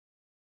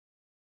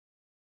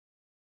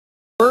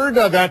Word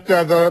that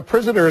the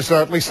prisoners,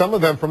 at least some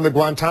of them from the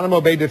Guantanamo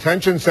Bay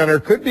Detention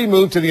Center, could be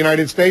moved to the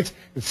United States.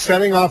 It's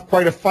setting off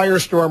quite a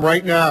firestorm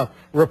right now.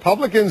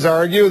 Republicans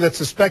argue that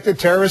suspected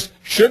terrorists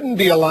shouldn't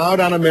be allowed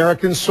on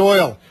American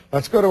soil.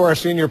 Let's go to our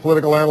senior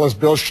political analyst,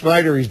 Bill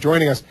Schneider. He's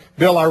joining us.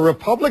 Bill, are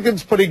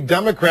Republicans putting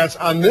Democrats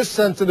on this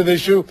sensitive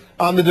issue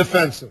on the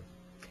defensive?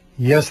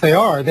 Yes, they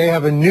are. They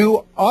have a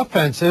new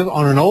offensive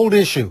on an old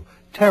issue,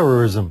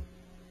 terrorism.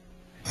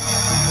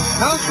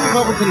 House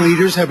Republican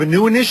leaders have a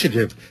new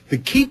initiative, the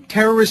Keep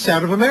Terrorists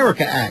Out of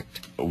America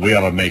Act. We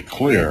ought to make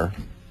clear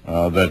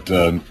that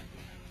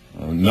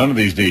none of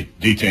these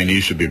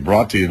detainees should be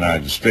brought to the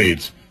United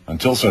States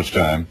until such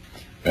time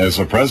as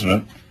the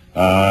president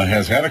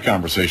has had a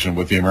conversation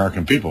with the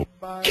American people.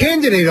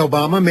 Candidate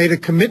Obama made a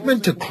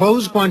commitment to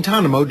close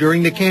Guantanamo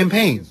during the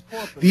campaign.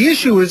 The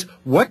issue is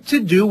what to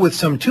do with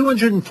some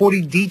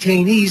 240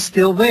 detainees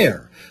still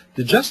there.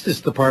 The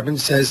Justice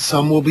Department says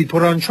some will be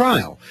put on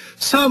trial.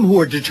 Some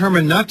who are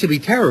determined not to be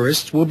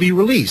terrorists will be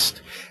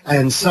released.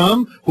 And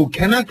some who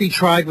cannot be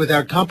tried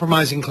without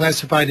compromising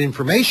classified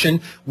information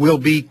will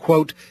be,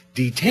 quote,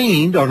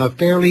 detained on a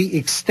fairly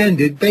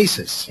extended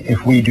basis.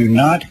 If we do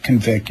not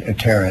convict a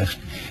terrorist,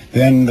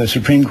 then the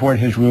Supreme Court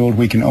has ruled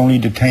we can only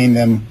detain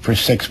them for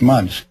 6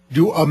 months.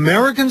 Do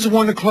Americans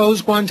want to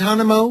close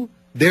Guantanamo?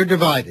 They're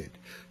divided.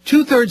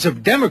 2/3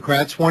 of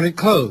Democrats want it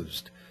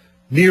closed.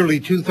 Nearly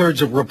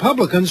 2/3 of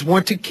Republicans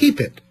want to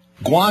keep it.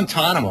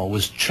 Guantanamo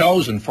was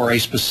chosen for a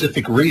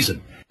specific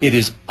reason. It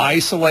is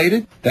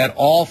isolated. That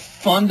all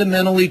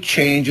fundamentally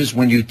changes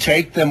when you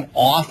take them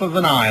off of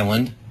an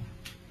island,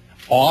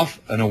 off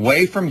and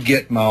away from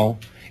Gitmo,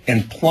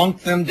 and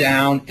plunk them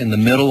down in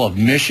the middle of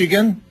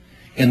Michigan,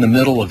 in the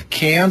middle of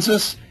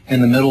Kansas,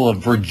 in the middle of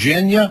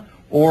Virginia,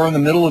 or in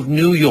the middle of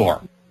New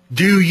York.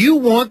 Do you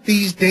want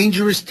these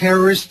dangerous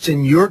terrorists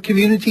in your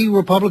community,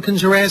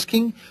 Republicans are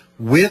asking,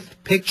 with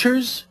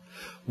pictures?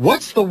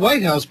 What's the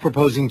White House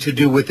proposing to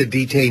do with the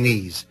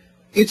detainees?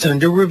 It's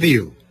under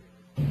review.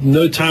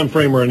 No time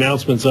frame or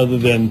announcements other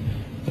than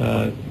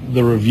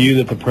the review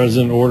that the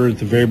president ordered at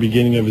the very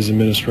beginning of his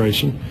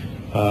administration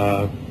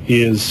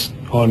is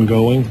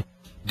ongoing.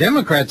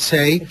 Democrats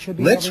say,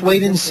 let's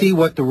wait and see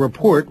what the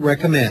report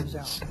recommends.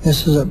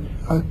 This is a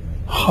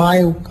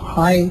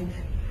high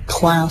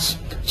class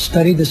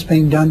study that's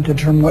being done to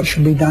determine what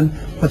should be done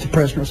with the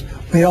prisoners.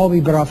 We'd all be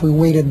better off if we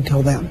waited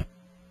until then.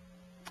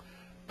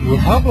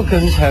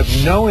 Republicans have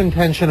no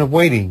intention of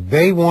waiting.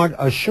 They want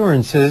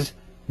assurances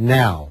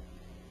now.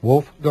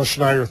 Wolf? Bill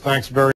Schneider, thanks very much.